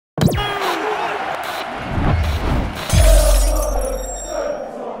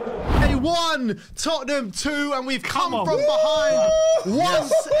1, Tottenham 2, and we've come from behind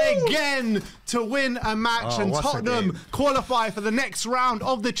once again to win a match, and Tottenham qualify for the next round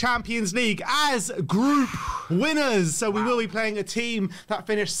of the Champions League as group winners. So we will be playing a team that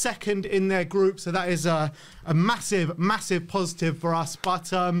finished second in their group, so that is a massive, massive positive for us.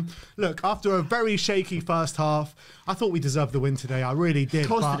 But look, after a very shaky first half, I thought we deserved the win today. I really did.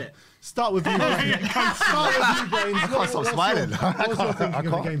 Start with you, Brains. Start with you, Brains. I can't stop smiling. What was your thinking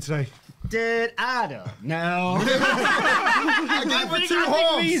of the game today? I don't know. I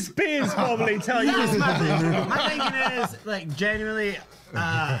think these beers probably tell you. My thinking is, like, genuinely,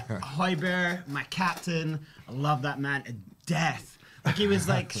 Højbjerg, my captain, I love that man to death. Like, he was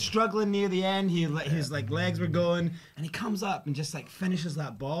like struggling near the end. His like legs were going, and he comes up and just like finishes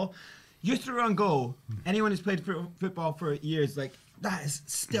that ball. You're through on goal. Anyone who's played football for years, like, that is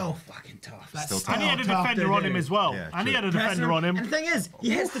still fucking tough. That's still and he had a defender on him as well. Yeah, and he had a defender on him. And the thing is,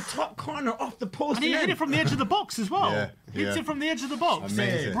 he hits the top corner off the post. And he hit it from the edge of the box as well. Hits it from the edge of the box.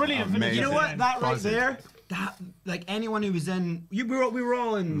 Amazing. Brilliant. Amazing. You know what? That right there, that, like, anyone who was in, we were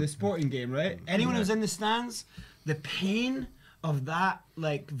all in the Sporting game, right? Anyone who was in the stands, the pain of that,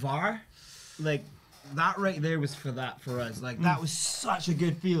 like, VAR, like, that right there was for us. Like, that was such a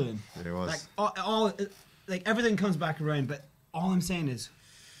good feeling. It was. Like, like, everything comes back around, but all I'm saying is,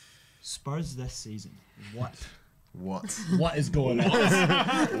 Spurs this season, what is going on?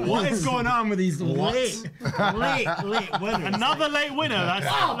 What is going on with these late winners? Another late winner.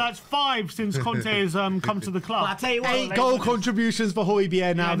 That's 5 since Conte has come to the club. Well, I'll tell you what, 8 goal contributions for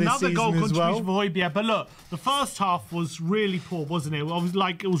Højbjerg now this season as well. Another goal contribution for Højbjerg. But look, the first half was really poor, wasn't it? It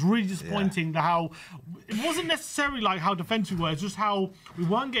was really disappointing how it wasn't necessarily like how defensive we were, it's just how we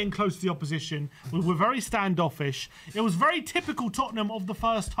weren't getting close to the opposition. We were very standoffish. It was very typical Tottenham of the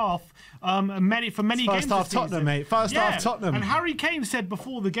first half. For many games. First half Tottenham, mate. First half Tottenham. And Harry Kane said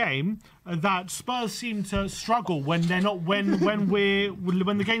before the game that Spurs seem to struggle when they're not when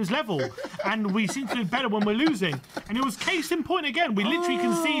the game's level, and we seem to do better when we're losing. And it was case in point again. We literally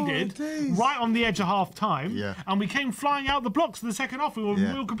conceded right on the edge of half time, and we came flying out the blocks in the second half. We were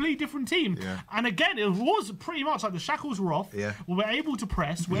a completely different team. And again, it was pretty much like the shackles were off. We were able to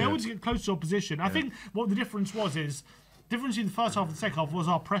press. We were able to get close to opposition. I think what the difference is. Difference in the first half and the second half was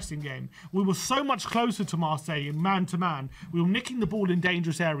our pressing game. We were so much closer to Marseille in man-to-man. We were nicking the ball in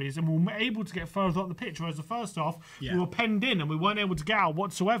dangerous areas and we were able to get further up the pitch, whereas the first half, we were penned in and we weren't able to get out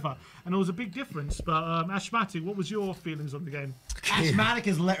whatsoever. And it was a big difference. But Ashmatic, what was your feelings on the game? Ashmatic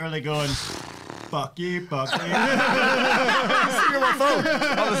is literally going, fuck you, fuck you.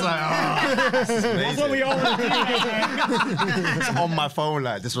 I was like, this is amazing. That's what we all It's on my phone,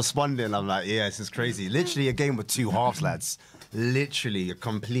 like, just responding. I'm like, yeah, this is crazy. Literally a game with 2 halves, lads. Literally a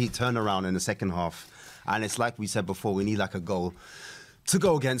complete turnaround in the second half. And it's like we said before, we need like a goal to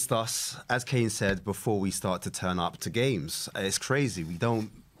go against us, as Kane said, before we start to turn up to games. It's crazy. We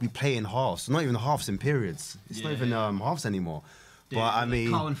play in halves. Not even halves, in periods. It's not even halves anymore. Dude, but I mean,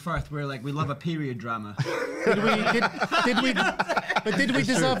 Colin Firth, we love a period drama. Did we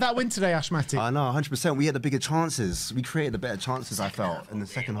deserve that win today, Ashmatic? I know, 100%. We had the bigger chances. We created the better chances, I felt, in the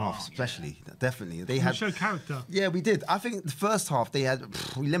second half, especially. Definitely. They had showed character. Yeah, we did. I think the first half,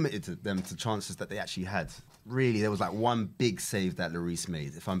 we limited them to chances that they actually had. Really, there was like one big save that Lloris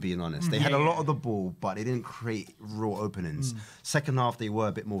made, if I'm being honest. They had a lot of the ball, but they didn't create real openings. Second half, they were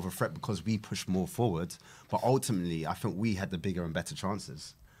a bit more of a threat because we pushed more forward. But ultimately, I think we had the bigger and better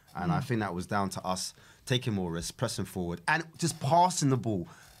chances. And I think that was down to us taking more risks, pressing forward, and just passing the ball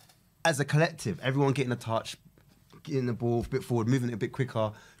as a collective. Everyone getting a touch, getting the ball a bit forward, moving it a bit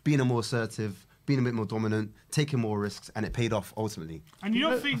quicker, being more assertive, being a bit more dominant, taking more risks, and it paid off ultimately. And you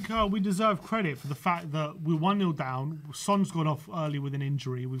don't think we deserve credit for the fact that we're 1-0 down, Son's gone off early with an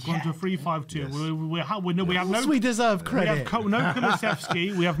injury, we've gone to a 3-5-2, we have no... We deserve credit. We have no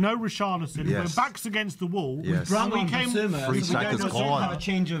Kulusevski, we have no Richarlison, we're backs against the wall. Yes. We came Free strikers gone. have a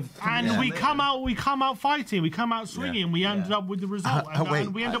change of... And we come out fighting, we come out swinging, and we ended up with the result.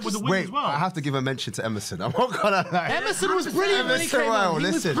 And we end up with the win as well. I have to give a mention to Emerson. I'm not gonna lie. Emerson was brilliant when he came on. He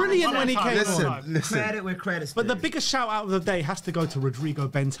was brilliant when he came on. Listen. Credit where credit's But due. the biggest shout out of the day has to go to Rodrigo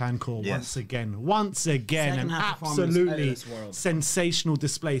Bentancur once again. Once again, an absolutely sensational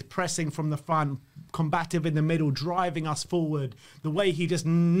display, pressing from the front, combative in the middle, driving us forward. The way he just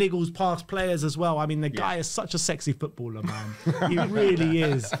niggles past players as well. I mean, the guy is such a sexy footballer, man. He really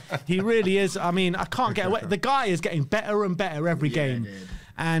is. He really is. I mean, I can't get away. The guy is getting better and better every game.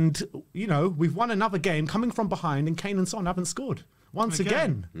 And, you know, we've won another game coming from behind, and Kane and Son haven't scored. Once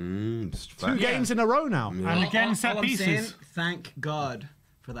again. 2 games in a row now. And again, set pieces. Thank God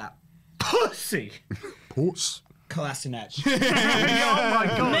for that pussy. Kolasinac. Oh my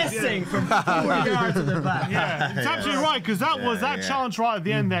God! Missing from 4 yards to the back. Yeah, it's absolutely right because that chance right at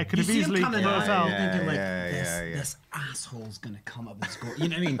the end there could have easily closed out. Thinking like this asshole's gonna come up and score. You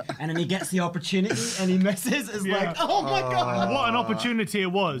know what I mean? And then he gets the opportunity and he misses. It's like, oh my God! What an opportunity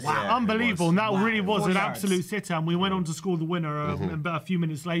it was! Wow. Unbelievable. And that really was 4 an yards. absolute sitter. And we went on to score the winner a few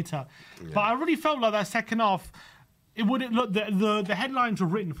minutes later. But I really felt like that second half. It wouldn't look. The headlines were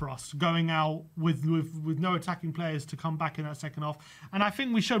written for us going out with no attacking players to come back in that second half, and I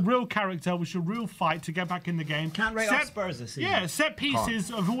think we showed real character. We showed real fight to get back in the game. Can't rate off Spurs this season. Yeah, set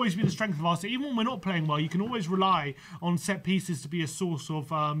pieces have always been the strength of us. Even when we're not playing well, you can always rely on set pieces to be a source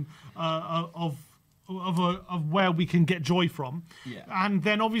of where we can get joy from. Yeah. And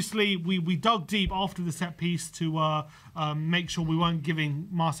then obviously we dug deep after the set piece to make sure we weren't giving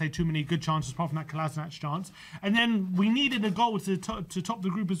Marseille too many good chances apart from that Kolasinac chance. And then we needed a goal to top the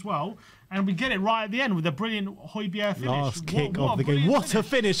group as well. And we get it right at the end with a brilliant Højbjerg finish. Last kick of the game. What a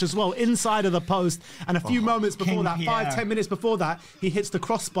finish as well, inside of the post. And a few moments before that, 5-10 minutes before that, he hits the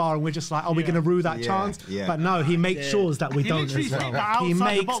crossbar and we're just like, are we going to rue that chance? Yeah. But no, he makes sure that we don't as well. He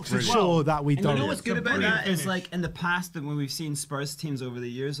makes sure that we don't. You know what's good about that is like in the past when we've seen Spurs teams over the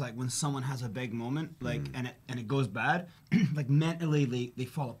years, like when someone has a big moment, like and it goes bad, like mentally they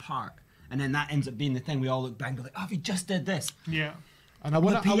fall apart. And then that ends up being the thing we all look back and be like, oh, if he just did this. Yeah. And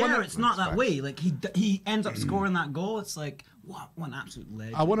With Pierre, it's not that way. Like he ends up scoring that goal. It's like what an absolute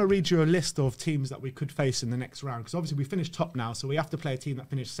legend. I want to read you a list of teams that we could face in the next round because obviously we finished top now, so we have to play a team that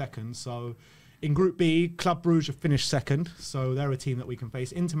finished second. So in Group B, Club Brugge have finished second, so they're a team that we can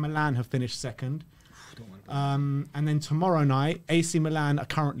face. Inter Milan have finished second. And then tomorrow night, AC Milan are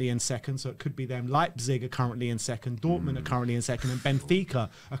currently in second, so it could be them. Leipzig are currently in second. Dortmund are currently in second, and Benfica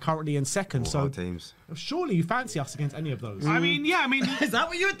are currently in second. So teams. Surely you fancy us against any of those? I mean, is that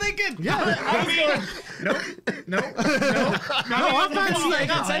what you were thinking? Yeah. No. I fancy it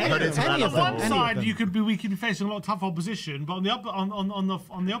against any of them. On one side, we could be facing a lot of tough opposition, but on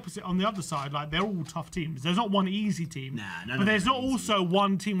the other side, like they're all tough teams. There's not one easy team, but there's not also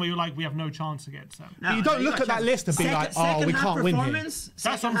one team where you're like, we have no chance against them. No, you don't look at that list and be like, oh, we can't win here. That's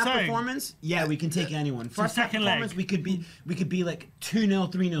what I'm saying. Performance, yeah, we can take anyone. First half performance, we could be like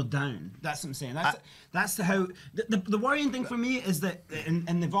 2-0, 3-0 down. That's what I'm saying. That's how the worrying thing for me is that,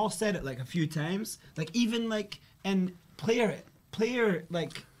 and they've all said it like a few times, like even like in player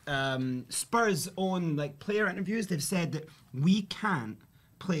like Spurs own like player interviews, they've said that we can't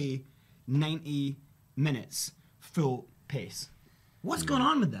play 90 minutes full pace. What's going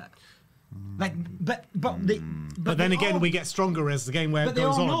on with that? Like, but then again, we get stronger as the game goes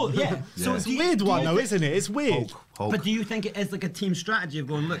on. Know, yeah. So it's a weird one, though, isn't it? It's weird. Hulk. But do you think it is like a team strategy of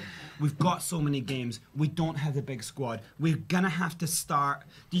going, look, we've got so many games, we don't have the big squad, we're gonna have to start?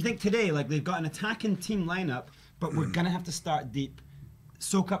 Do you think today, like they've got an attacking team lineup, but we're gonna have to start deep,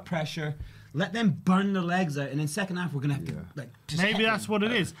 soak up pressure, let them burn their legs out, and in second half we're gonna have to like. Just maybe that's what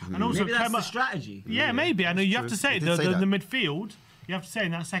it is, and also maybe that's the strategy. Yeah, maybe. I know you have to say the midfield. You have to say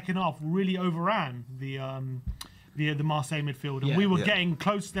in that second half really overran the Marseille midfield, and we were getting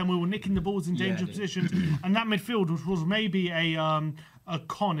close to them. We were nicking the balls in dangerous positions, and that midfield was maybe a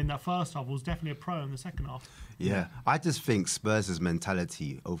con in that first half. Was definitely a pro in the second half. Yeah, I just think Spurs'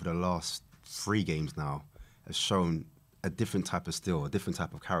 mentality over the last 3 games now has shown a different type of steel, a different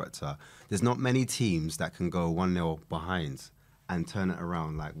type of character. There's not many teams that can go 1-0 behind and turn it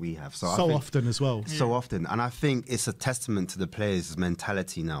around like we have. So often as well. So often. And I think it's a testament to the players'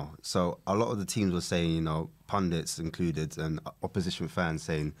 mentality now. So a lot of the teams were saying, you know, pundits included and opposition fans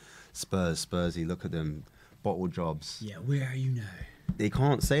saying, Spursy, look at them, bottle jobs. Yeah, where are you now? They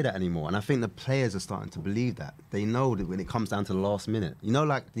can't say that anymore. And I think the players are starting to believe that. They know that when it comes down to the last minute, you know,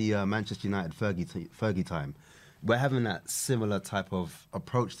 like the Manchester United Fergie time, we're having that similar type of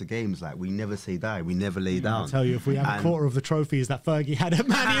approach to games. Like, we never say die, we never lay down. I'll tell you, if we have a quarter of the trophies that Fergie had at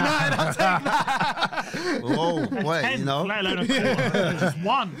Man United, I'll take that. Oh, wait, you know? Just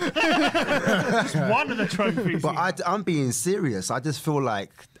one. Just one of the trophies. But I'm being serious. I just feel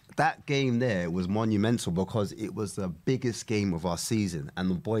like that game there was monumental because it was the biggest game of our season and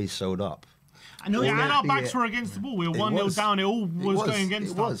the boys showed up. I know, and our backs were against the ball. We were 1-0 down. It all was going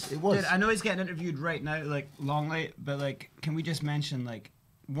against us. It was. Dude, I know he's getting interviewed right now, like Longley, but like, can we just mention, like,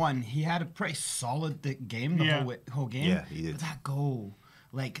 one, he had a pretty solid game the whole game. Yeah, he did. But that goal,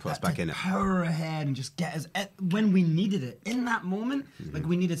 like Put us that back to in it. power ahead and just get us when we needed it in that moment. Like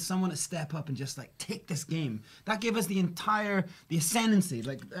we needed someone to step up and just like take this game. That gave us the ascendancy.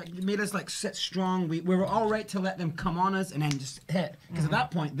 Like it made us like sit strong. We were all right to let them come on us and then just hit, because at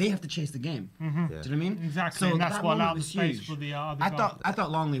that point they have to chase the game. Do you know what I mean? Exactly. So and that's that what moment allowed the was space huge. for the other I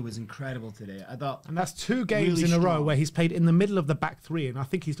thought Longley was incredible today. I thought, And that's 2 games really in a row strong. where he's played in the middle of the back 3, and I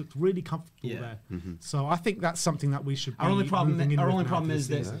think he's looked really comfortable Yeah. there. So I think that's something that we should be Our only problem, moving in our with only now problem for is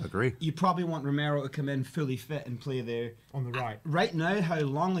this that season. Agree. you probably want Romero to come in fully fit and play there. On the right. Right now, how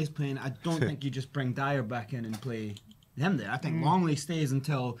Longley's playing, I don't think you just bring Dyer back in and play him there. I think Longley stays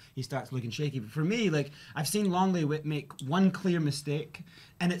until he starts looking shaky. But for me, like I've seen Longley make one clear mistake,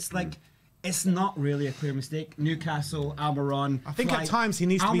 and it's like it's not really a clear mistake. Newcastle, Almiron. I think at times he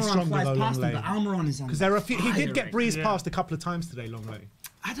needs to be Almiron stronger flies though, past him, Longley. but Almiron is on Because there are a few, he did fire get right breezed Yeah. past a couple of times today, Longley.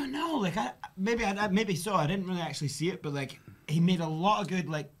 I don't know, like maybe so. I didn't really actually see it, but like he made a lot of good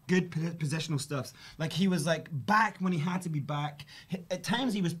positional stuff. Like he was like back when he had to be back. At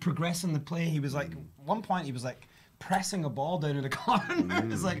times he was progressing the play. He was like one point he was like pressing a ball down in the corner.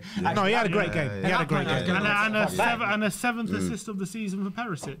 It's like No, he had a great game. He had a great game. And a 7th assist of the season for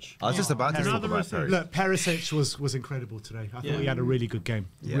Perisic. I was just about to talk Another about assist. Perry. Look, Perisic was incredible today. I thought he had a really good game.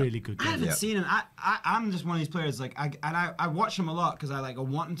 Really good I game. haven't seen him. I'm just one of these players. Like I watch him a lot because I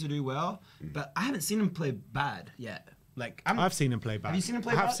want him to do well, but I haven't seen him play bad yet. Like I've seen him play bad. Have you seen him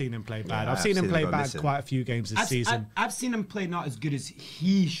play I have bad? seen him play bad. Yeah, I've seen him I've play seen him go bad missing. quite a few games this season. I've seen him play not as good as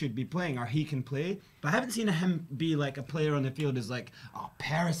he should be playing or he can play, but I haven't seen him be like a player on the field is like, oh,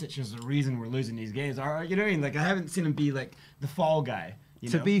 Perisic is the reason we're losing these games. Or, you know what I mean? Like I haven't seen him be like the fall guy. You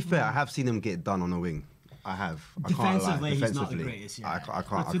To know? be fair, I have seen him get done on the wing. I have. I can't lie. Defensively, he's not the greatest, yeah. I can't.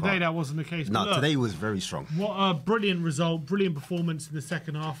 But I today can't. that wasn't the case. But No, look, today was very strong. what a brilliant result, brilliant performance in the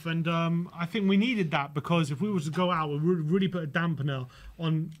second half, and I think we needed that, because if we were to go out, we would really put a dampener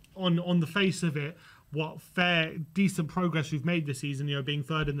on the face of it. What fair, decent progress we've made this season, you know, being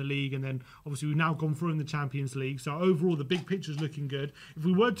third in the league, and then obviously we've now gone through in the Champions League. So overall, the big picture's looking good. If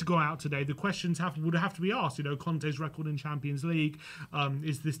we were to go out today, the questions would have to be asked. You know, Conte's record in Champions League,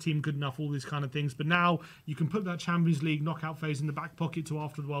 is this team good enough? All these kind of things. But now you can put that Champions League knockout phase in the back pocket to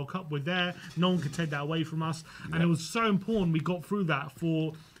after the World Cup. We're there. No one could take that away from us, and it was so important we got through that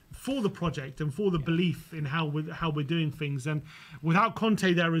for the project and for the belief in how we're doing things. And without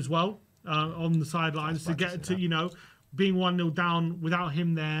Conte there as well. On the sidelines to get to, you know, being 1-0 down without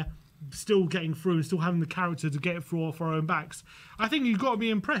him there, still getting through and still having the character to get it through off our own backs. I think you've got to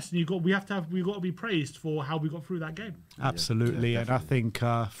be impressed, and we've got to be praised for how we got through that game. Absolutely, and I think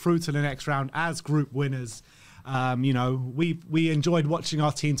through to the next round as group winners. You know, we enjoyed watching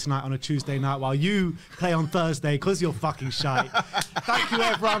our team tonight on a Tuesday night while you play on Thursday because you're fucking shite. Thank you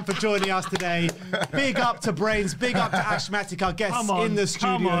everyone for joining us today. Big up to Brains, big up to Ashmatic, our guests in the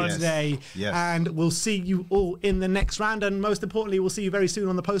studio today. Yes. And we'll see you all in the next round. And most importantly, we'll see you very soon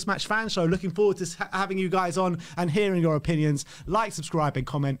on the post-match fan show. Looking forward to having you guys on and hearing your opinions. Like, subscribe and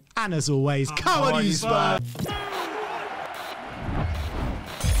comment. And as always, come on you Spurs!